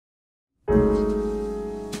If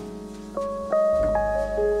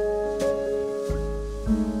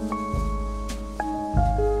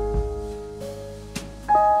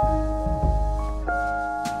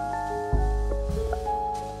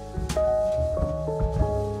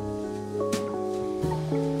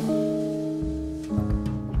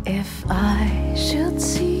I should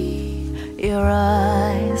see your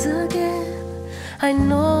eyes again, I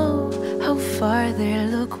know how far their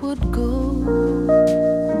look would go.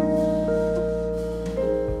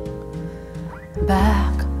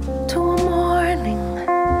 Back to a morning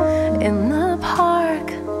in the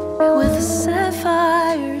park with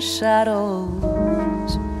sapphire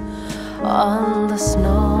shadows on the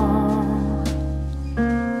snow.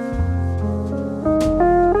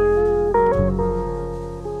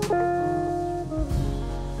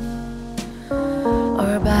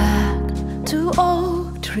 Or back to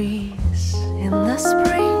oak trees in the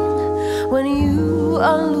spring when you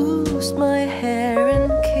unloosed my hair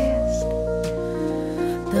and kissed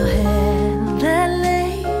the hand that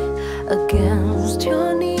lay against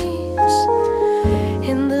your knees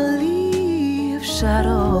in the leaf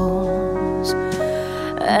shadows,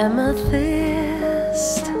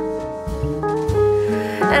 amethyst,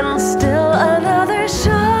 and still another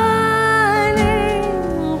shining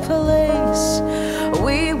place.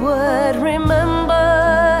 We would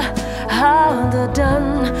remember how the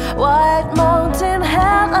dun white mountain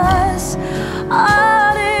held us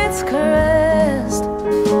on its crest.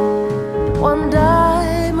 One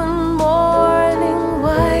diamond morning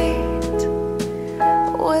white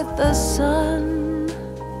with the sun.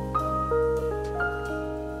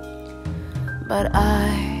 But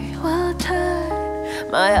I will turn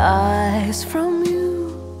my eyes from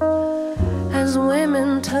you as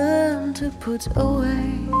women turn to put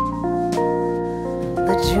away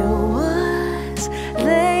the jewels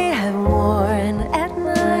they have worn at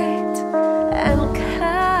night and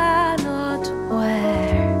cannot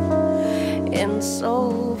wear in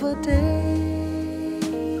sober day.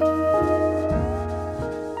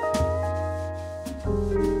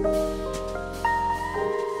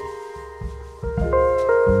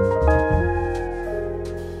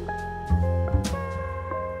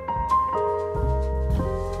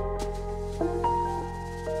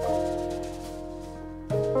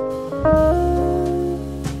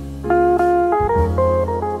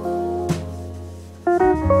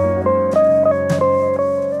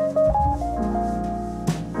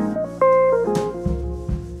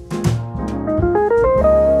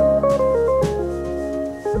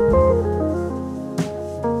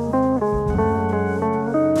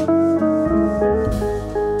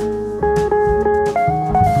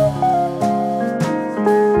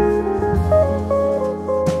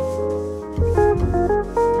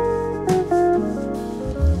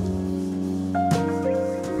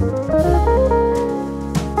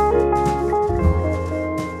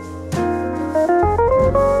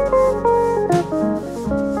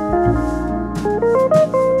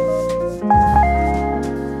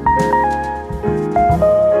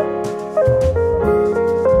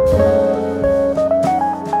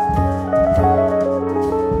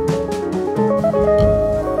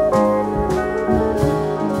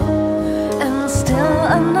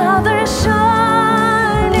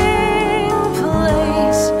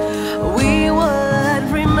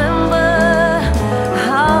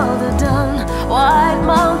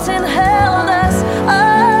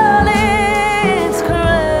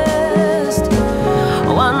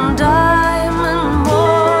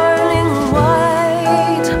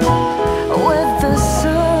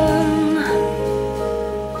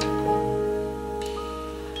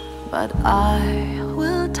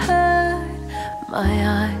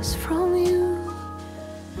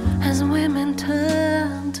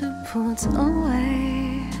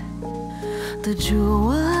 Away the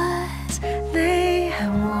jewels they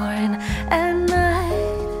have worn